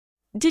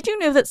Did you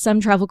know that some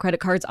travel credit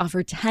cards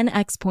offer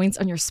 10x points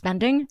on your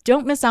spending?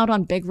 Don't miss out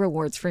on big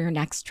rewards for your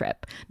next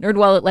trip.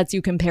 NerdWallet lets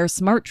you compare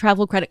smart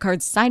travel credit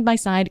cards side by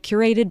side,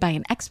 curated by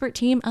an expert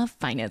team of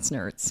finance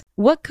nerds.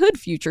 What could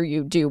future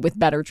you do with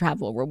better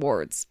travel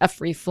rewards? A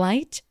free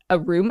flight? A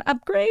room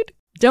upgrade?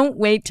 Don't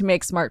wait to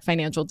make smart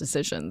financial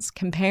decisions.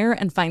 Compare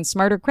and find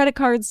smarter credit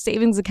cards,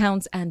 savings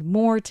accounts, and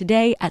more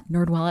today at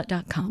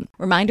nerdwallet.com.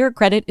 Reminder,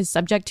 credit is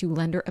subject to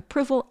lender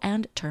approval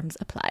and terms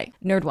apply.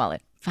 NerdWallet.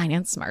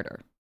 Finance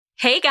smarter.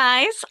 Hey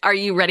guys, are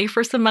you ready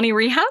for some money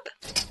rehab?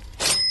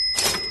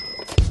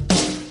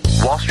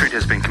 Wall Street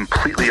has been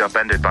completely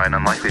upended by an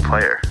unlikely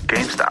player,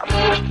 GameStop.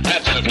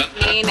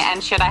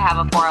 And should I have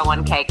a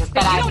 401k? Because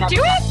then I don't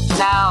do it?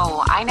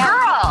 No, I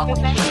know.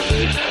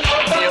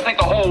 Girl! You think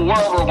the whole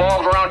world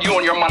revolves around you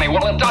and your money?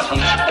 Well, it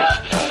doesn't.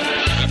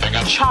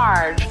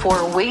 Charge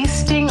for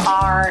wasting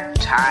our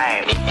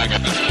time.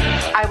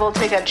 I will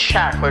take a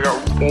check. Like a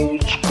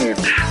old school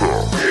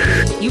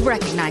check. You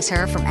recognize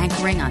her from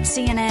anchoring on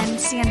CNN,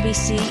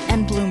 CNBC,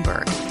 and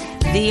Bloomberg.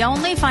 The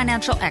only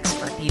financial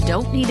expert you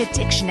don't need a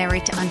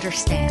dictionary to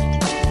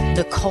understand,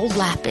 Nicole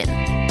Lapin.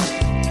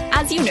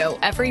 As you know,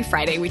 every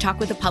Friday we talk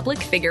with a public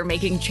figure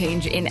making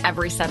change in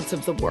every sense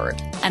of the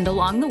word. And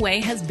along the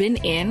way has been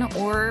in,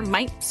 or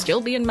might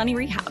still be in, money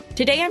rehab.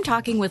 Today I'm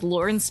talking with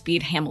Lauren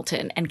Speed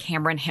Hamilton and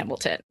Cameron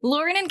Hamilton.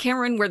 Lauren and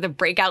Cameron were the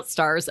breakout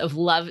stars of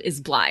Love is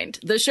Blind,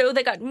 the show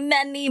that got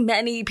many,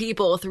 many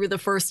people through the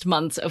first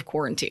months of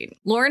quarantine.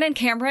 Lauren and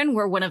Cameron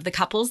were one of the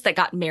couples that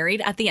got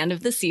married at the end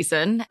of the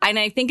season, and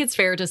I think it's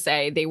fair to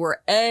say they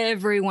were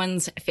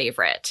everyone's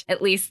favorite.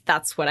 At least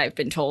that's what I've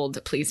been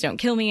told. Please don't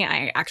kill me.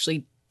 I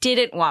actually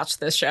didn't watch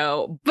the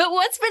show. But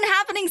what's been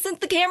happening since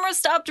the camera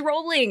stopped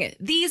rolling?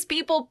 These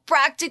people,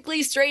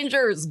 practically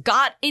strangers,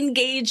 got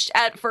engaged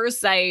at first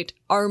sight,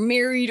 are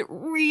married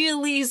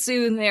really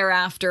soon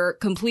thereafter,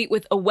 complete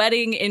with a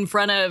wedding in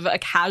front of a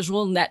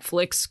casual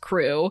Netflix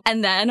crew,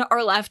 and then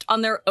are left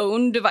on their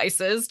own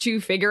devices to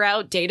figure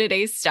out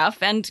day-to-day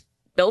stuff and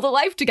build a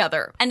life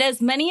together. And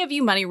as many of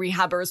you money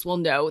rehabbers will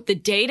know, the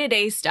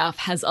day-to-day stuff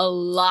has a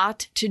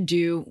lot to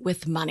do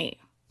with money.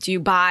 Do you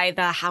buy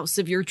the house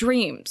of your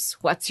dreams?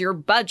 What's your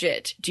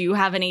budget? Do you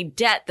have any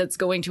debt that's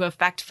going to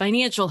affect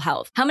financial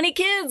health? How many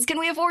kids can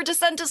we afford to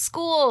send to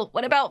school?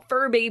 What about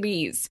fur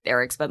babies?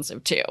 They're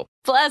expensive too.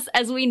 Plus,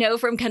 as we know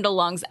from Kendall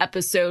Long's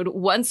episode,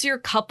 once you're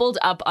coupled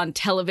up on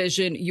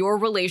television, your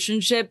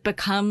relationship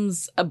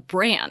becomes a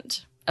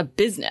brand. A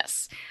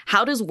business.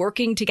 How does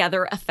working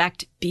together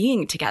affect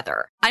being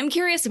together? I'm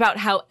curious about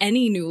how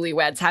any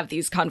newlyweds have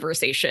these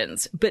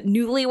conversations, but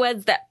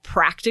newlyweds that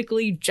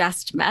practically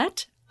just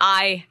met,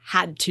 I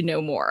had to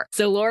know more.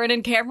 So Lauren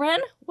and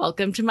Cameron,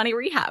 welcome to Money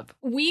Rehab.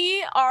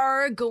 We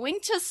are going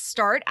to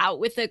start out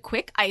with a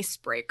quick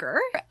icebreaker.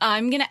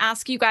 I'm going to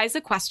ask you guys a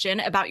question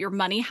about your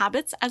money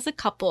habits as a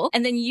couple,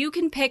 and then you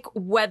can pick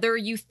whether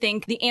you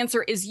think the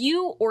answer is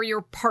you or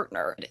your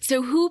partner.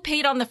 So who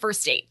paid on the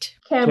first date?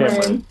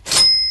 Cameron.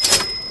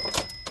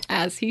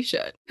 As he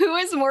should. Who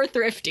is more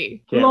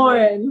thrifty?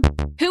 Cameron.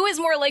 Lauren. Who is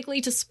more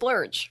likely to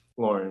splurge?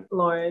 Lauren.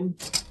 Lauren.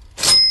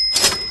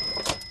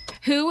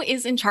 Who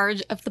is in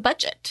charge of the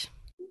budget?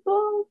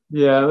 Both.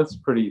 Yeah, that's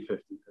pretty 50-50.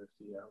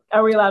 Yeah.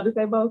 Are we allowed to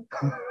say both?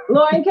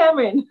 Lauren,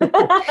 Cameron.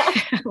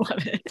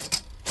 Love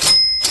it.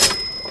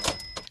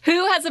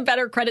 Who has a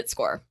better credit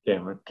score?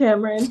 Cameron.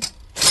 Cameron.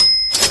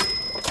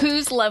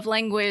 Whose love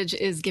language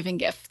is giving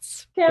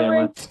gifts?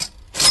 Cameron.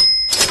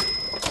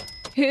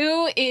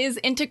 Who is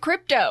into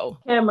crypto?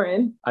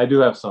 Cameron. I do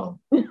have some.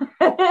 Who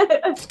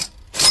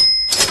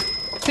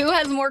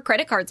has more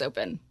credit cards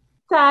open?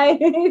 Ty.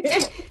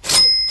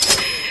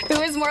 Who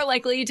is more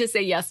likely to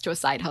say yes to a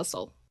side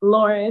hustle?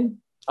 Lauren.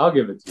 I'll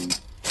give it to you.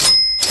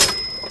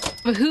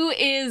 Who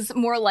is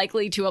more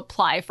likely to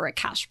apply for a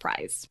cash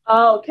prize?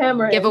 Oh,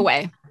 Cameron.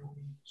 Giveaway.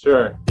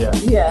 Sure, yeah.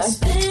 Yeah.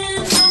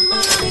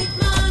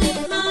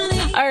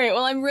 All right,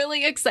 well, I'm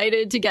really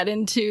excited to get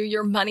into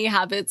your money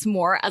habits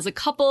more as a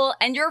couple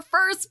and your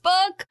first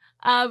book.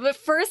 But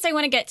first, I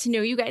want to get to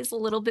know you guys a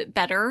little bit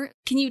better.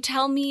 Can you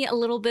tell me a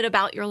little bit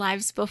about your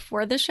lives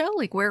before the show?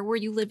 Like, where were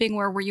you living?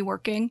 Where were you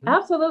working?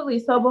 Absolutely.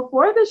 So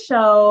before the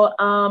show,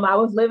 I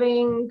was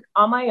living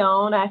on my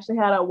own. I actually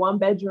had a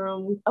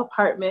 1-bedroom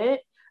apartment,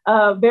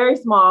 very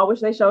small,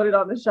 which they showed it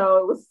on the show.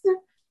 It was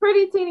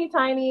pretty teeny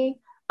tiny.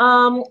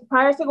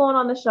 Prior to going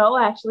on the show,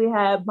 I actually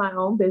had my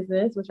own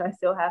business, which I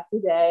still have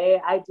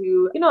today. I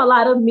do, a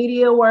lot of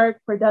media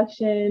work,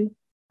 production,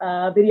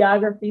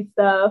 videography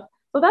stuff.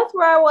 So that's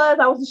where I was.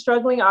 I was a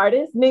struggling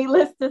artist.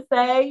 Needless to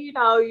say,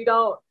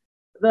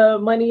 the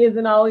money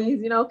isn't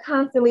always,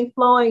 constantly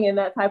flowing in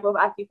that type of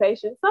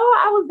occupation. So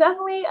I was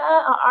definitely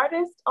an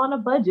artist on a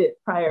budget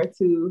prior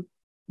to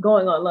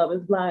going on Love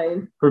is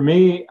Blind. For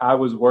me, I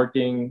was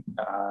working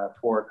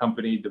for a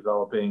company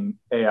developing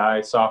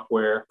AI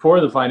software for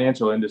the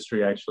financial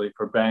industry, actually,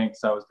 for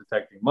banks. I was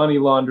detecting money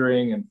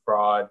laundering and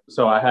fraud.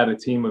 So I had a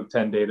team of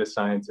 10 data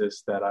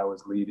scientists that I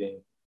was leading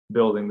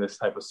building this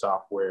type of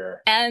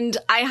software. And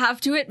I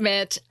have to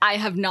admit, I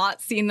have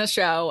not seen the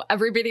show.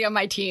 Everybody on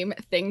my team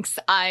thinks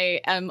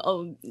I am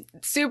a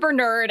super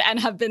nerd and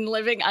have been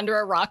living under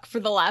a rock for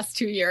the last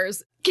 2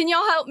 years. Can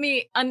y'all help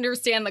me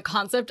understand the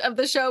concept of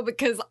the show?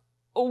 Because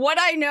what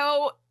I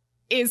know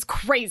is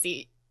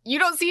crazy. You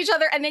don't see each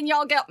other and then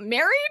y'all get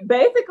married?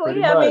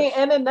 Basically, I mean,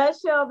 in a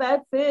nutshell,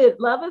 that's it.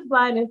 Love is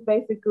Blind is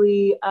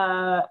basically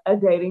a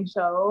dating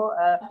show.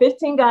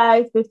 15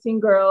 guys, 15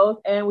 girls,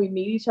 and we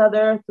meet each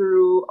other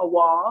through a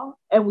wall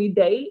and we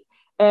date.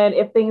 And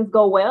if things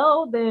go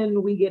well,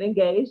 then we get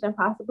engaged and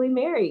possibly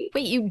married.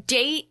 Wait, you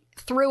date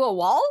through a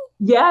wall?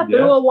 Yeah,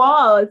 through a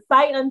wall. It's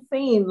sight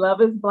unseen.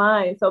 Love is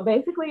blind. So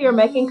basically, you're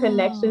making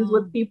connections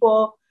with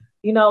people,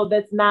 you know,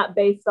 that's not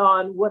based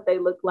on what they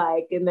look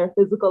like and their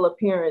physical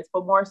appearance,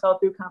 but more so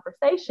through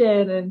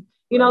conversation and,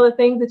 you know, the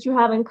things that you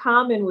have in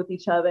common with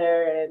each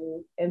other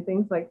and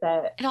things like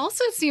that. It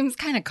also seems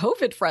kind of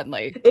COVID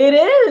friendly. It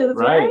is,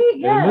 right?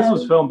 Yeah. And this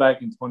was filmed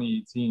back in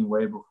 2018,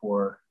 way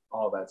before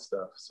all that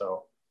stuff.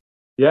 So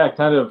yeah,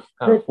 kind of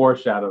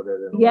foreshadowed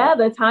it. Yeah,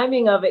 the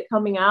timing of it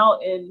coming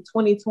out in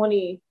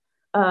 2020,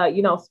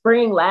 you know,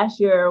 spring last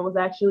year was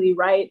actually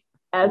right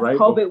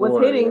COVID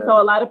was hitting. Yeah. So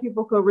a lot of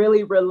people could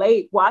really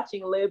relate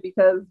watching Live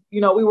because,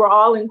 you know, we were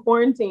all in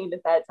quarantine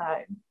at that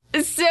time.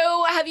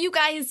 So have you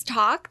guys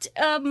talked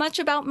much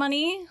about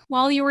money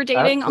while you were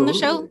dating on the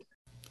show?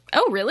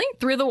 Oh, really?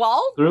 Through the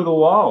wall? Through the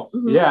wall.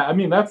 Mm-hmm. Yeah. I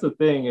mean, that's the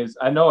thing is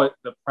I know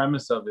the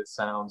premise of it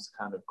sounds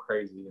kind of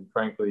crazy. And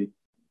frankly,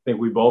 I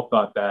think we both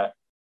thought that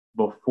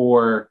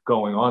before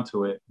going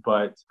onto it.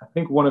 But I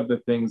think one of the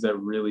things that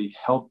really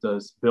helped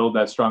us build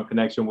that strong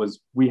connection was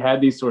we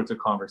had these sorts of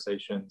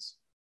conversations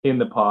in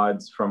the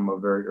pods from a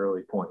very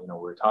early point. You know,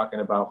 we're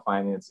talking about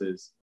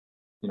finances.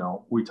 You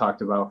know, we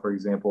talked about, for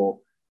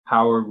example,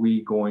 how are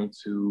we going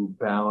to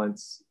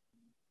balance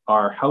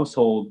our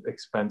household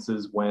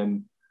expenses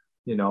when,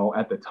 you know,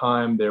 at the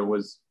time there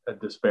was a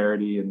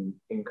disparity in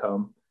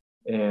income.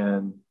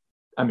 And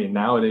I mean,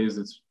 nowadays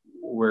it's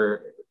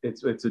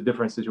a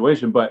different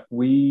situation, but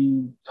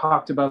we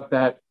talked about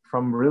that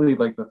from really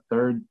like the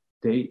third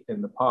date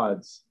in the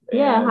pods.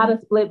 Yeah, how to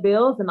split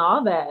bills and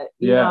all that,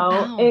 you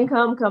know,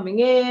 income coming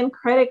in,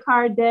 credit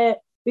card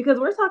debt, because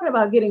we're talking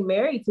about getting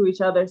married to each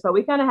other. So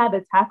we kind of had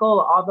to tackle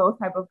all those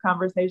type of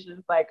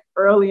conversations like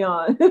early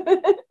on.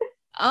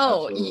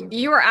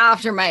 You were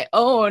after my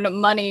own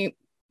money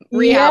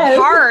rehab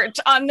heart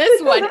on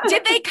this one.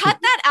 Did they cut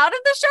that out of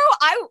the show?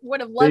 I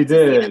would have loved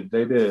to see them.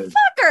 They did.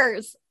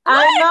 Fuckers.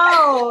 I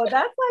know. That's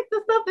like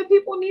the stuff that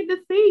people need to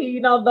see, you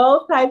know,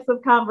 those types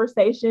of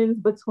conversations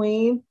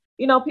between,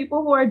 you know,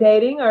 people who are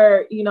dating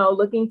or, you know,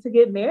 looking to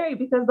get married,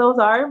 because those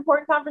are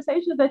important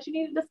conversations that you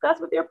need to discuss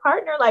with your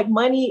partner. Like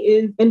money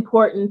is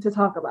important to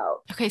talk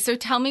about. Okay, so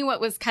tell me what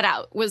was cut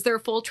out. Was there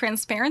full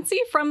transparency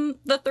from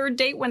the third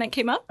date when it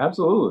came up?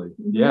 Absolutely.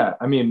 Mm-hmm. Yeah.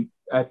 I mean,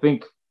 I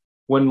think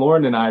when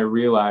Lauren and I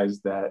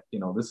realized that, you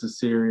know, this is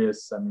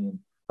serious, I mean,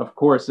 of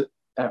course,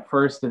 at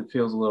first it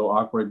feels a little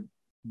awkward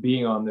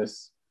being on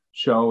this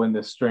show and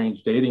this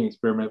strange dating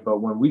experiment. But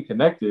when we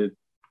connected,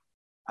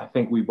 I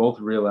think we both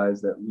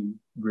realized that we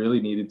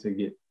really needed to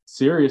get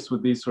serious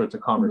with these sorts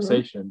of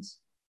conversations.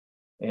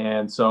 Mm-hmm.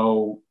 And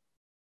so,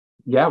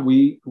 yeah,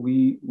 we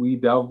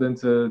delved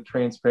into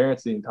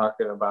transparency and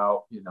talking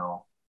about, you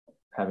know,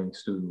 having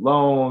student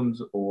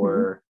loans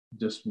or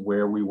just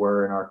where we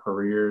were in our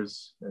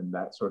careers and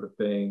that sort of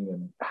thing.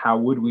 And how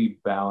would we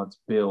balance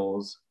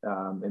bills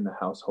in the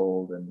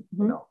household? And,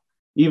 you know,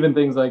 even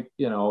things like,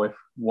 you know,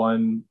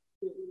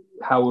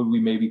 how would we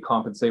maybe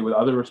compensate with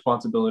other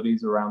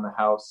responsibilities around the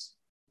house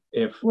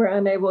if we're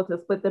unable to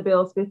split the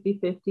bills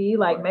 50-50,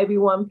 like maybe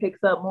one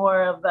picks up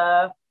more of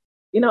the,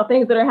 you know,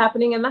 things that are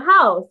happening in the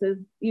house is,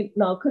 you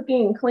know,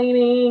 cooking and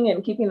cleaning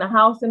and keeping the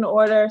house in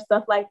order,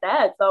 stuff like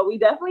that. So we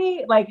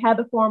definitely like had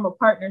to form a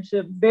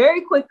partnership very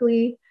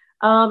quickly,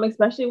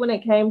 especially when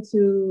it came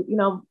to, you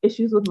know,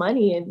 issues with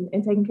money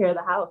and taking care of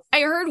the house.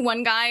 I heard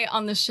one guy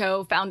on the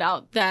show found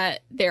out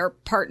that their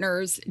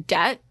partner's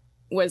debt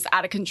was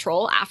out of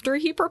control after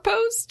he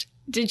proposed.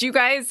 Did you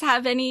guys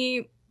have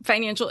any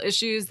financial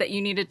issues that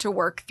you needed to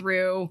work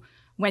through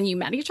when you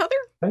met each other?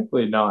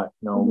 Thankfully not.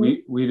 No,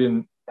 we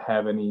didn't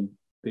have any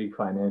big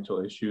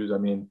financial issues. I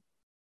mean,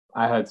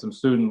 I had some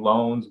student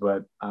loans,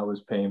 but I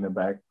was paying them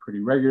back pretty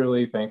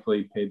regularly.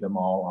 Thankfully, paid them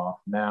all off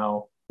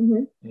now.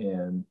 Mm-hmm.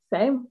 And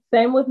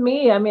same with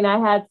me. I mean, I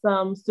had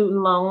some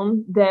student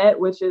loan debt,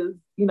 which is,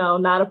 you know,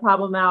 not a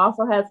problem. I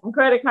also had some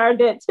credit card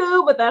debt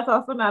too, but that's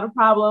also not a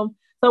problem.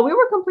 So we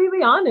were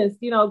completely honest,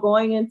 you know,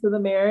 going into the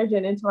marriage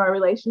and into our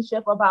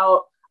relationship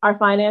about our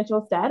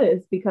financial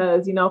status,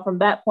 because, you know, from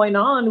that point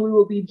on, we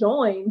will be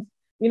joined.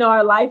 You know,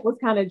 our life was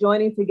kind of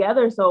joining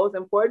together. So it was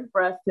important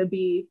for us to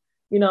be,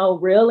 you know,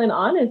 real and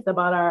honest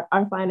about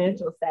our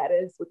financial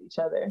status with each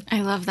other.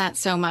 I love that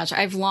so much.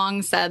 I've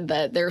long said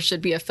that there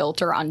should be a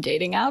filter on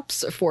dating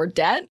apps for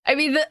debt. I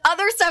mean, the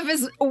other stuff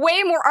is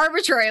way more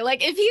arbitrary.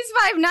 Like if he's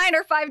 5'9"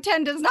 or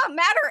 5'10" does not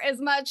matter as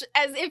much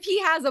as if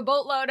he has a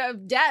boatload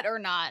of debt or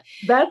not.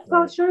 That's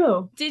so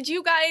true. Did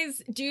you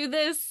guys do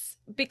this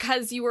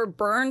because you were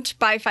burnt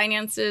by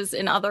finances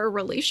in other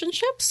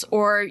relationships,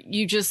 or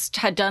you just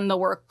had done the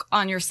work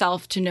on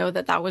yourself to know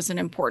that that was an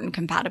important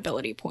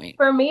compatibility point?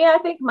 For me, I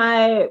think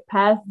my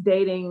past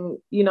dating,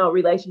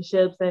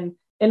 relationships and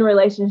in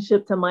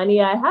relationship to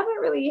money, I haven't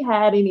really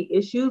had any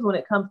issues when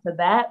it comes to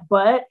that,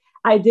 but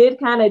I did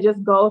kind of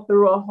just go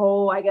through a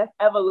whole, I guess,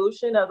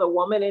 evolution as a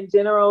woman in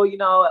general.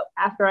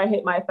 After I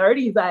hit my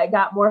 30s, I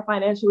got more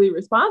financially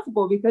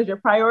responsible because your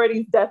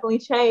priorities definitely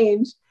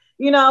change,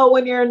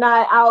 when you're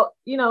not out,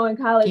 in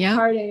college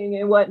partying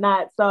and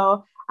whatnot.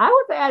 So I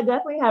would say I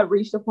definitely have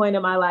reached a point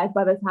in my life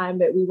by the time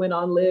that we went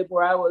on Live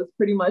where I was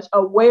pretty much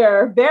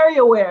very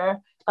aware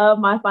of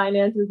my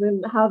finances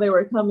and how they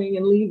were coming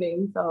and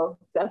leaving. So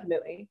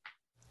definitely.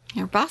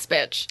 You're a boss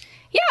bitch.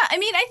 Yeah, I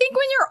mean, I think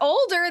when you're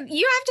older,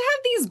 you have to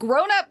have these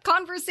grown-up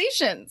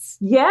conversations.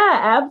 Yeah,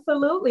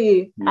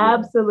 absolutely. Yeah.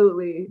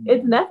 Absolutely.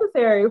 It's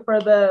necessary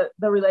for the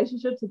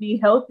relationship to be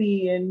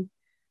healthy and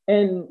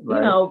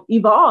right.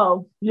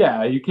 Evolve.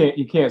 Yeah, you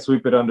can't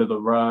sweep it under the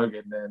rug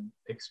and then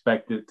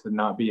expect it to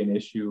not be an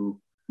issue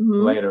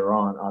later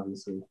on,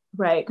 obviously.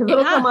 Right, because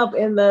it'll come up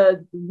in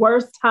the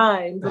worst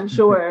times, I'm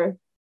sure.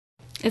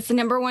 It's the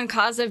number one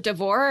cause of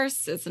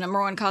divorce. It's the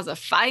number one cause of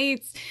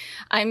fights.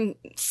 I'm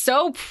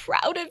so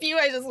proud of you.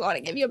 I just want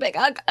to give you a big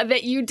hug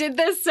that you did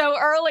this so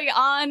early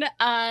on.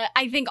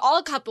 I think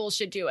all couples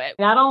should do it.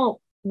 I don't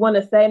want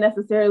to say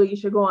necessarily you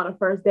should go on a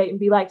first date and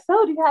be like,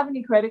 so do you have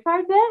any credit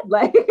card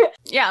debt?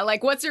 Yeah,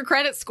 what's your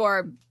credit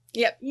score?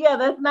 Yep. Yeah,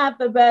 that's not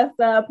the best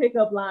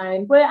pickup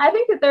line. But I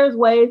think that there's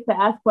ways to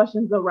ask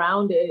questions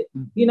around it.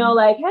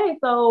 Mm-hmm. Hey,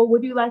 so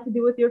what do you like to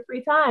do with your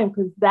free time?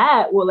 Because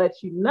that will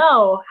let you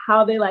know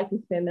how they like to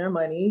spend their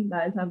money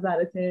 9 times out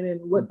of 10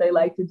 and what they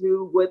like to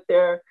do with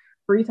their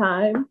free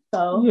time.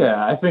 So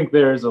yeah, I think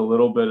there's a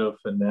little bit of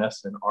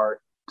finesse and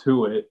art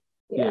to it.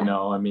 Yeah.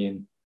 I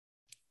mean,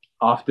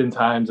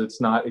 oftentimes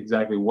it's not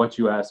exactly what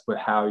you ask, but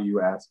how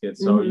you ask it.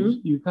 So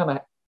you kind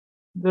of,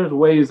 there's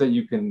ways that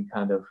you can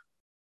kind of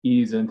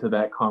ease into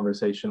that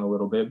conversation a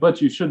little bit, but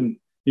you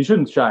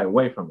shouldn't shy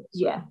away from it.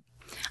 So. Yeah.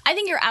 I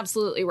think you're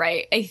absolutely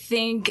right. I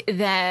think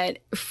that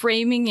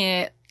framing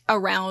it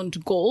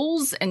around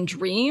goals and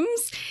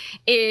dreams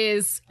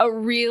is a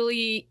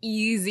really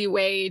easy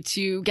way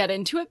to get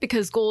into it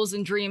because goals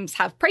and dreams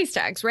have price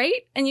tags,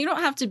 right? And you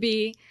don't have to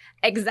be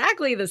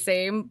exactly the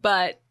same,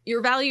 but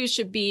your values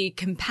should be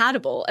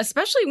compatible,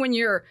 especially when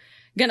you're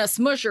gonna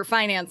smush your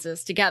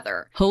finances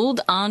together.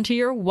 Hold on to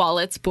your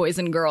wallets, boys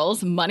and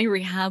girls. Money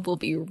Rehab will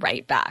be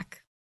right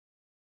back.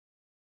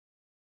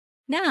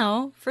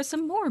 Now for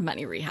some more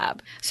Money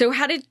Rehab. So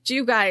how did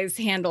you guys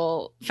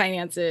handle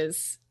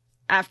finances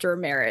after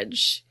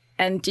marriage?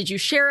 And did you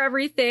share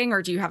everything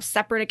or do you have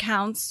separate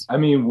accounts? I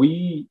mean,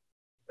 we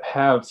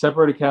have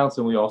separate accounts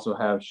and we also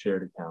have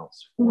shared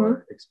accounts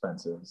for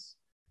expenses.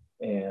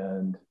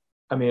 And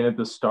I mean, at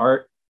the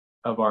start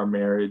of our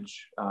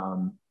marriage,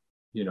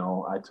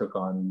 I took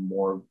on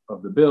more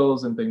of the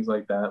bills and things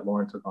like that.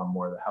 Lauren took on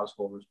more of the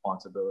household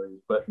responsibilities.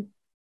 But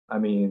I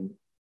mean,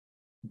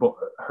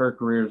 her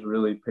career's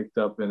really picked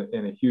up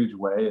in a huge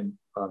way, and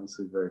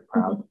obviously very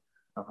proud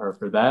of her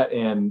for that.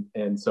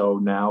 And so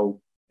now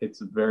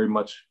it's very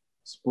much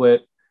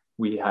split.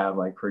 We have,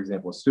 for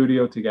example, a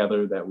studio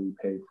together that we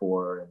pay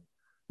for,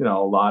 and a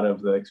lot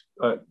of the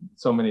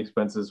so many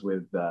expenses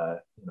with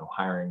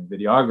hiring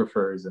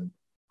videographers and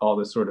all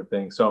this sort of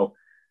thing. So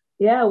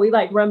yeah, we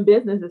run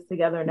businesses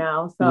together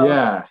now.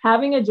 So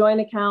having a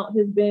joint account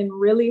has been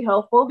really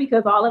helpful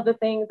because all of the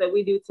things that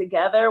we do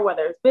together,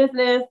 whether it's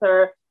business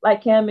or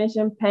like Cam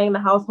mentioned, paying the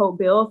household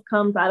bills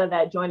comes out of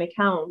that joint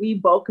account. We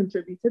both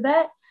contribute to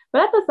that.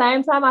 But at the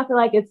same time, I feel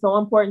like it's so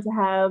important to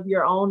have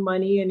your own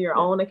money in your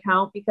own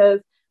account because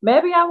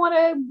maybe I want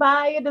to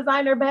buy a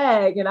designer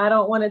bag and I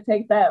don't want to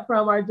take that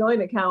from our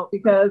joint account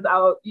because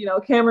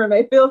Cameron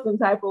may feel some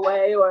type of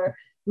way, or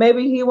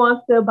maybe he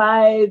wants to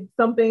buy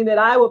something that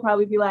I would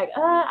probably be like,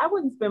 I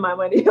wouldn't spend my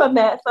money on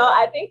that. So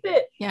I think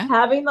that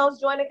having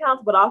those joint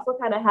accounts, but also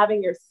kind of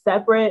having your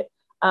separate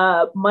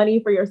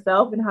money for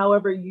yourself and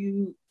however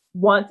you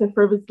want to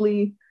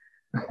frivolously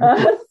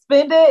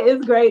spend it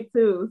is great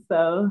too.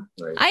 So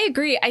I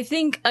agree. I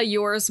think a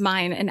yours,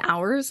 mine, and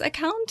ours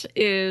account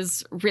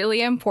is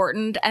really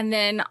important. And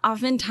then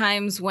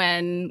oftentimes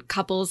when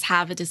couples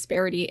have a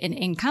disparity in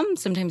income,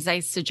 sometimes I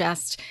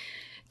suggest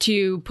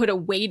to put a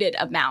weighted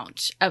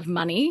amount of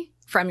money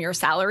from your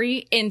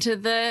salary into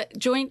the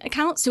joint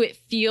account so it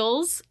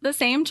feels the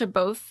same to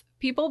both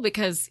people,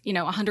 because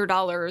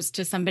 $100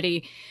 to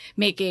somebody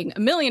making $1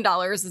 million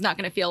is not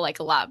going to feel like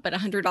a lot, but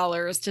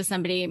 $100 to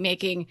somebody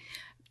making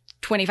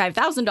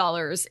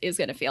 $25,000 is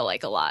going to feel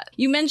like a lot.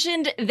 You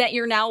mentioned that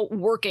you're now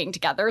working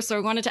together, so I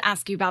wanted to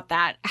ask you about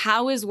that.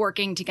 How is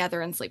working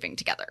together and sleeping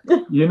together?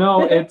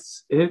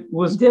 It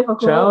was difficult,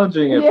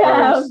 challenging at first.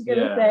 I was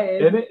gonna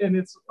say. And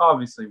it's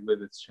obviously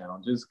with its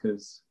challenges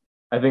because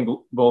I think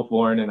both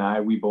Lauren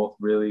and we both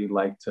really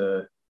like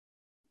to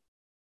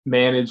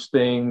manage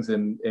things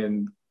and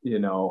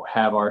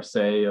have our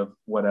say of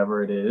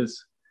whatever it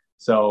is.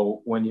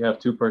 So when you have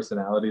two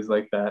personalities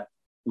like that,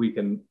 we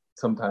can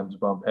sometimes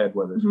bump head,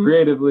 whether it's Mhm.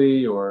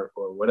 creatively or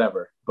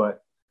whatever.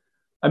 But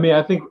I mean,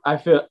 I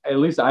feel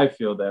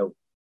that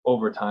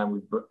over time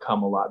we've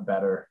become a lot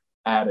better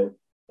at it,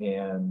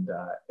 and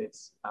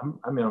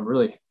I'm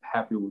really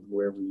happy with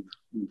where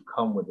we've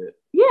come with it.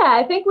 Yeah,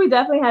 I think we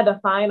definitely had to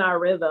find our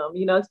rhythm,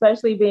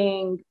 especially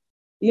being,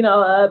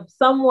 a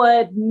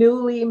somewhat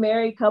newly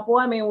married couple.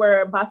 I mean,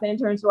 we're about to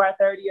enter into our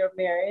third year of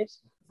marriage.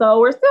 So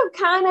we're still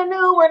kind of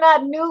new. We're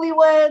not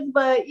newlyweds,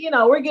 but,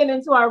 we're getting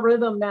into our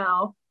rhythm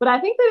now. But I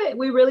think that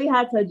we really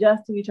had to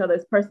adjust to each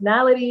other's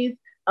personalities.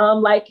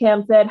 Like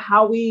Cam said,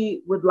 how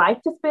we would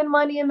like to spend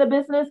money in the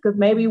business, because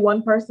maybe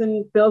one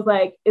person feels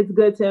like it's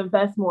good to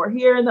invest more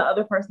here and the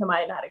other person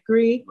might not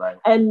agree. Right.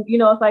 And,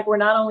 it's like we're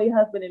not only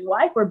husband and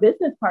wife, we're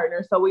business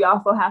partners. So we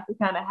also have to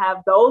kind of have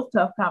those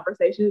tough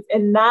conversations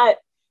and not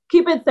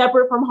keep it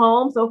separate from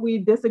home. So if we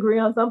disagree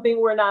on something,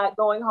 we're not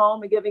going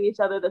home and giving each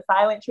other the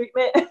silent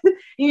treatment,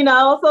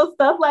 so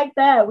stuff like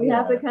that. We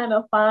have to kind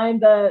of find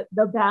the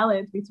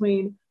balance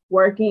between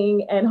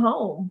working and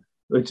home.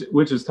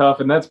 Which is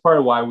tough. And that's part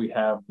of why we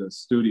have the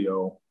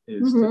studio,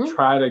 is Mhm. to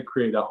try to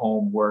create a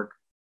home work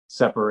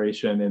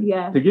separation. And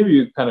Yeah. to give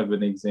you kind of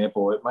an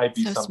example, it might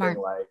be So something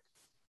smart. like,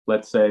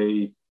 let's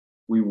say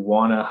we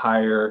want to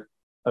hire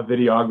a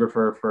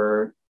videographer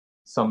for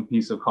some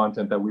piece of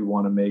content that we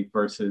want to make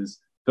versus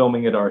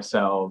filming it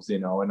ourselves,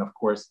 and of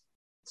course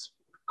it's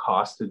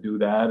cost to do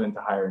that and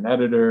to hire an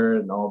editor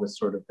and all this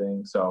sort of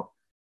thing. So,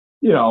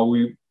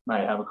 we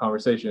might have a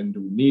conversation. Do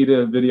we need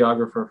a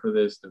videographer for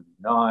this? Do we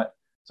not?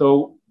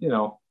 So,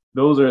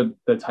 those are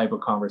the type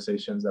of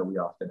conversations that we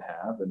often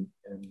have. And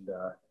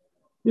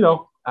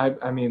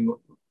I mean,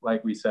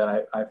 like we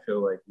said, I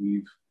feel like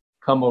we've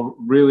come a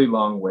really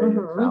long way and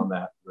Mhm. found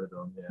that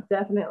rhythm. Yeah.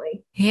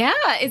 Definitely. Yeah,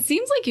 it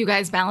seems like you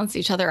guys balance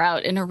each other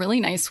out in a really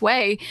nice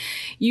way.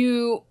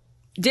 You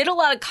did a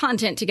lot of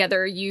content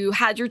together. You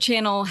had your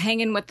channel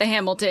Hanging with the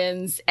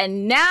Hamiltons,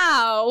 and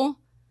now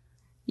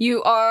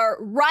you are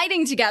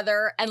writing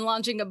together and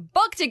launching a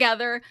book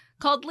together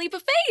called Leap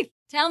of Faith.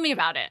 Tell me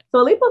about it.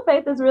 So Leap of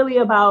Faith is really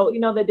about,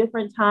 the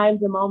different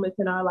times and moments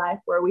in our life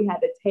where we had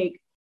to take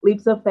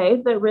leaps of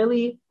faith that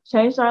really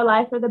changed our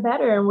life for the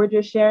better. And we're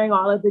just sharing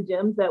all of the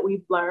gems that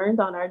we've learned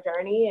on our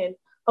journey and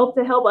hope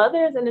to help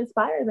others and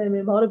inspire them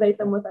and motivate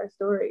them with our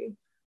story.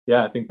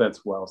 Yeah, I think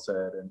that's well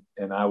said.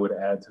 And I would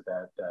add to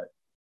that,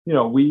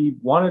 we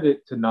wanted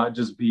it to not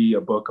just be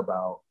a book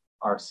about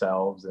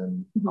ourselves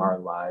and Mhm. our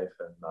life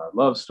and our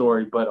love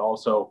story, but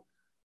also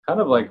kind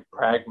of like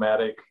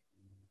pragmatic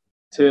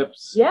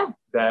tips Yeah.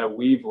 that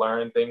we've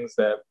learned, things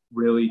that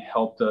really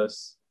helped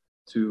us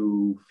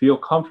to feel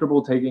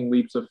comfortable taking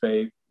leaps of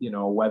faith,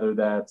 whether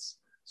that's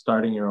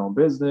starting your own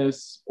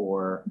business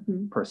or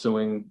Mhm.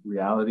 pursuing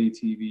reality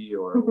TV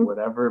or Mhm.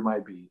 whatever it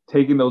might be.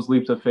 Taking those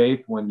leaps of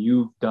faith when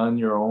you've done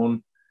your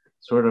own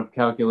sort of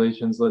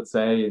calculations, let's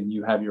say, and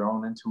you have your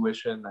own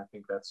intuition. I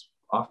think that's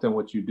often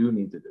what you do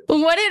need to do.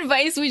 What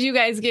advice would you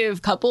guys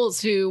give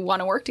couples who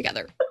want to work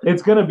together?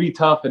 It's going to be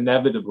tough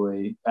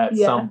inevitably at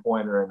Yeah. some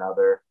point or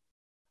another.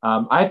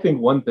 I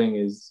think one thing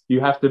is you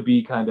have to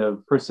be kind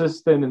of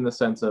persistent in the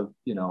sense of,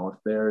 if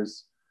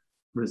there's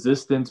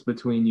resistance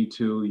between you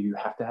two, you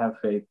have to have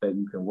faith that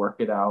you can work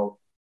it out,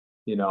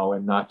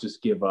 and not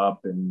just give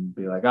up and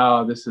be like,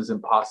 oh, this is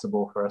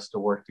impossible for us to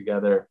work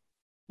together.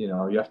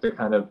 You have to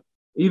kind of,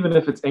 even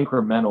if it's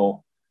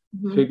incremental,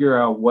 Mhm. figure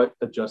out what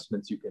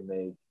adjustments you can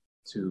make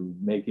to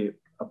make it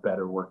a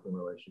better working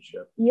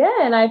relationship. Yeah,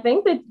 and I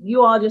think that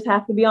you all just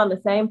have to be on the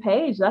same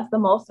page. That's the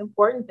most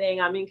important thing.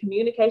 I mean,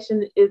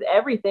 communication is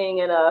everything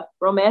in a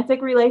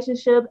romantic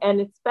relationship and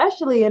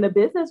especially in a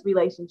business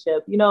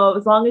relationship.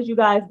 As long as you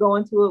guys go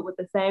into it with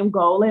the same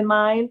goal in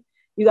mind,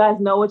 you guys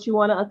know what you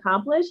want to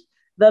accomplish.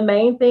 The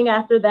main thing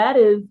after that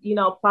is,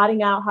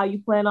 plotting out how you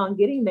plan on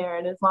getting there.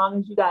 And as long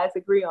as you guys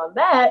agree on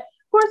that,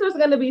 of course, there's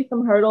going to be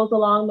some hurdles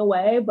along the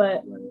way, but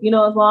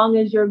as long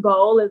as your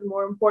goal is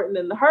more important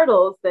than the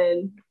hurdles,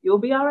 then you'll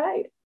be all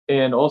right.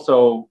 And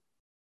also,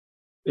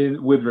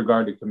 with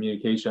regard to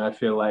communication, I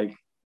feel like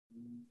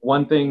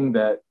one thing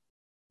that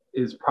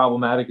is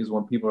problematic is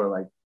when people are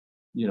like,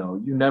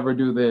 you never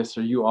do this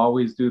or you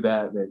always do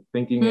that. They're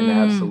thinking in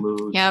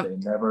absolutes. Yep.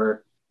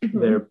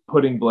 They're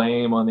putting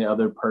blame on the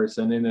other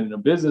person. And in a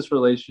business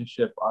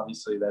relationship,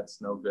 obviously,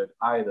 that's no good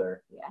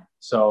either. Yeah.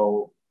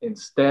 So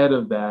instead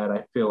of that,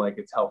 I feel like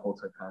it's helpful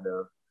to kind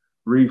of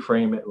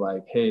reframe it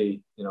like,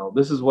 hey,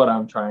 this is what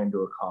I'm trying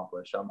to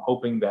accomplish. I'm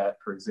hoping that,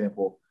 for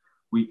example,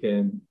 we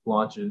can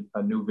launch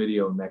a new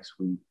video next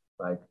week.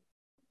 Like,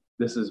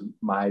 this is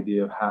my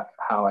idea of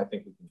how I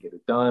think we can get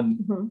it done.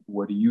 Mm-hmm.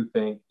 What do you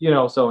think?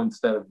 So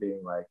instead of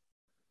being like,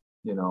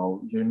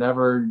 you're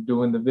never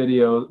doing the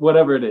video,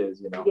 whatever it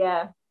is,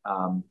 Yeah.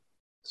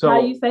 So how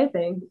you say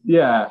things.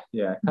 Yeah.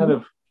 Kind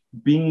of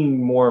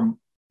being more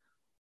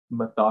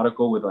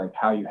methodical with like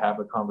how you have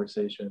the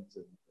conversations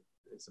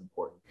is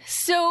important.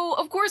 So,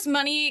 of course,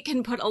 money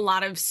can put a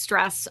lot of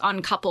stress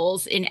on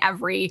couples in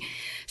every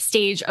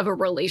stage of a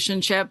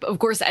relationship. Of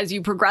course, as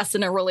you progress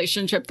in a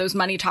relationship, those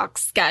money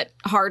talks get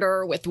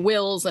harder with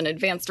wills and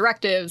advance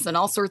directives and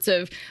all sorts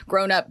of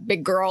grown-up,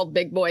 big girl,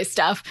 big boy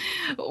stuff.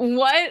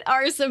 What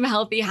are some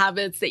healthy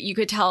habits that you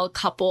could tell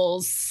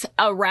couples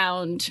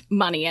around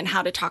money and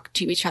how to talk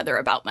to each other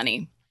about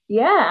money?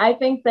 Yeah, I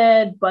think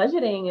that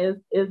budgeting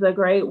is a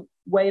great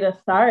way to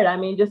start. I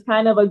mean, just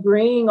kind of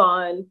agreeing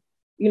on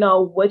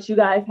what you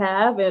guys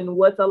have and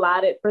what's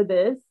allotted for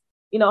this.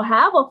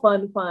 Have a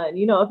fun.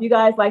 If you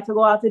guys like to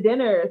go out to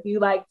dinner, if you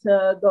like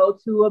to go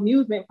to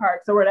amusement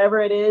parks or whatever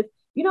it is,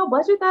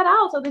 budget that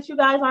out so that you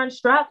guys aren't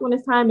strapped when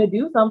it's time to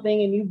do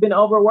something and you've been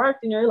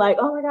overworked and you're like,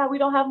 oh my God, we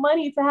don't have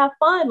money to have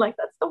fun. Like,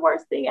 that's the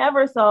worst thing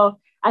ever. So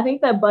I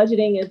think that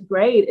budgeting is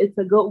great. It's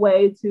a good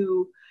way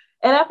to,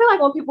 and I feel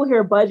like when people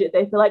hear budget,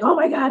 they feel like, oh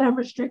my God, I'm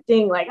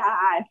restricting. Like,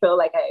 I feel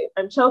like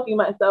I'm choking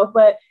myself,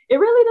 but it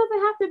really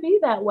doesn't have to be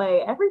that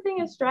way.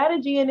 Everything is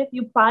strategy. And if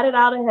you plot it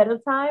out ahead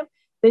of time,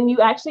 then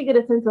you actually get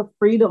a sense of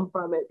freedom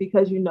from it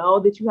because you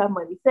know that you have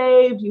money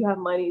saved, you have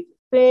money to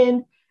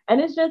spend, and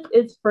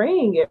it's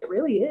freeing. It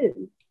really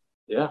is.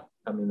 Yeah.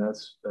 I mean,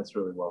 that's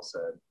really well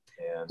said.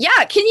 And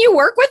yeah. Can you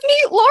work with me,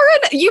 Lauren?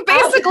 You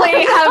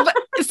basically have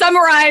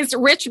summarized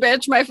Rich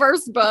Bitch, my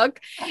first book,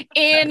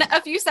 in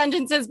a few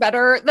sentences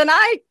better than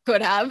I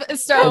could have.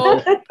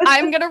 So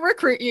I'm going to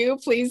recruit you,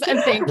 please. And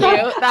thank you.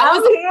 That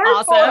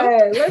was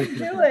awesome. Let's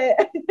do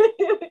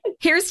it.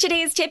 Here's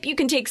today's tip you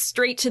can take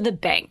straight to the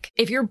bank.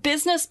 If your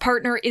business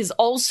partner is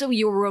also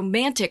your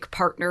romantic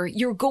partner,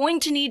 you're going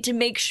to need to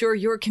make sure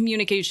your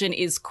communication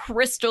is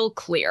crystal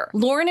clear.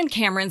 Lauren and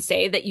Cameron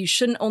say that you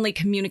shouldn't only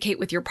communicate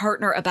with your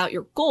partner about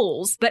your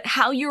goals, but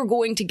how you're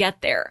going to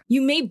get there.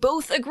 You may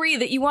both agree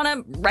that you want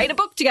to write a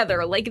book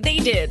together like they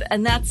did,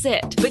 and that's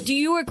it. But do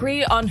you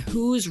agree on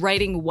who's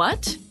writing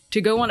what?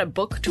 To go on a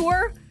book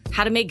tour?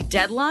 How to make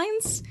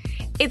deadlines?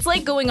 It's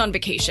like going on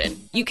vacation.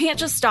 You can't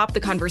just stop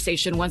the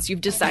conversation once you've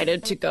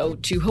decided to go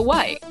to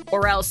Hawaii.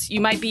 Or else you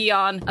might be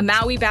on a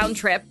Maui-bound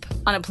trip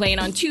on a plane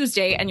on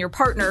Tuesday, and your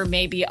partner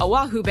may be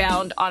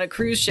Oahu-bound on a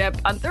cruise ship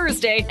on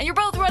Thursday, and you're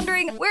both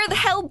wondering where the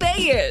hell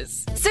Bay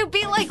is. So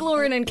be like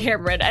Lauren and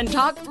Cameron and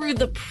talk through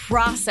the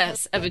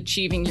process of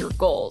achieving your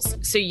goals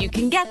so you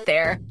can get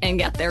there and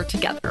get there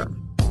together.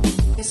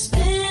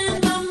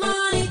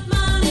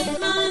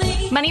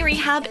 Money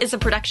Rehab is a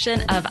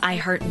production of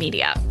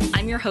iHeartMedia.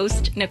 I'm your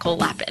host, Nicole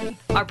Lappin.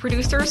 Our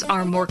producers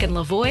are Morgan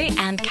Lavoie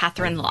and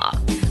Catherine Law.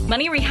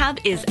 Money Rehab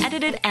is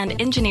edited and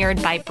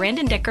engineered by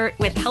Brandon Dickert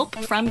with help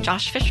from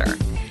Josh Fisher.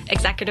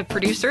 Executive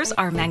producers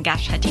are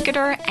Mangesh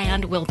Hattikudur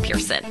and Will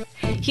Pearson.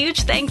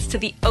 Huge thanks to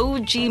the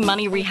OG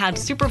Money Rehab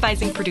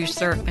supervising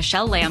producer,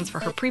 Michelle Lands, for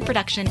her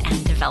pre-production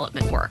and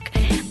development work.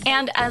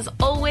 And as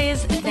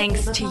always,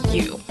 thanks to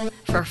you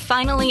for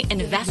finally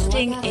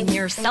investing in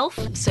yourself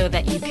so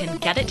that you can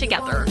get it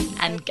together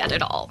and get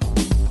it all.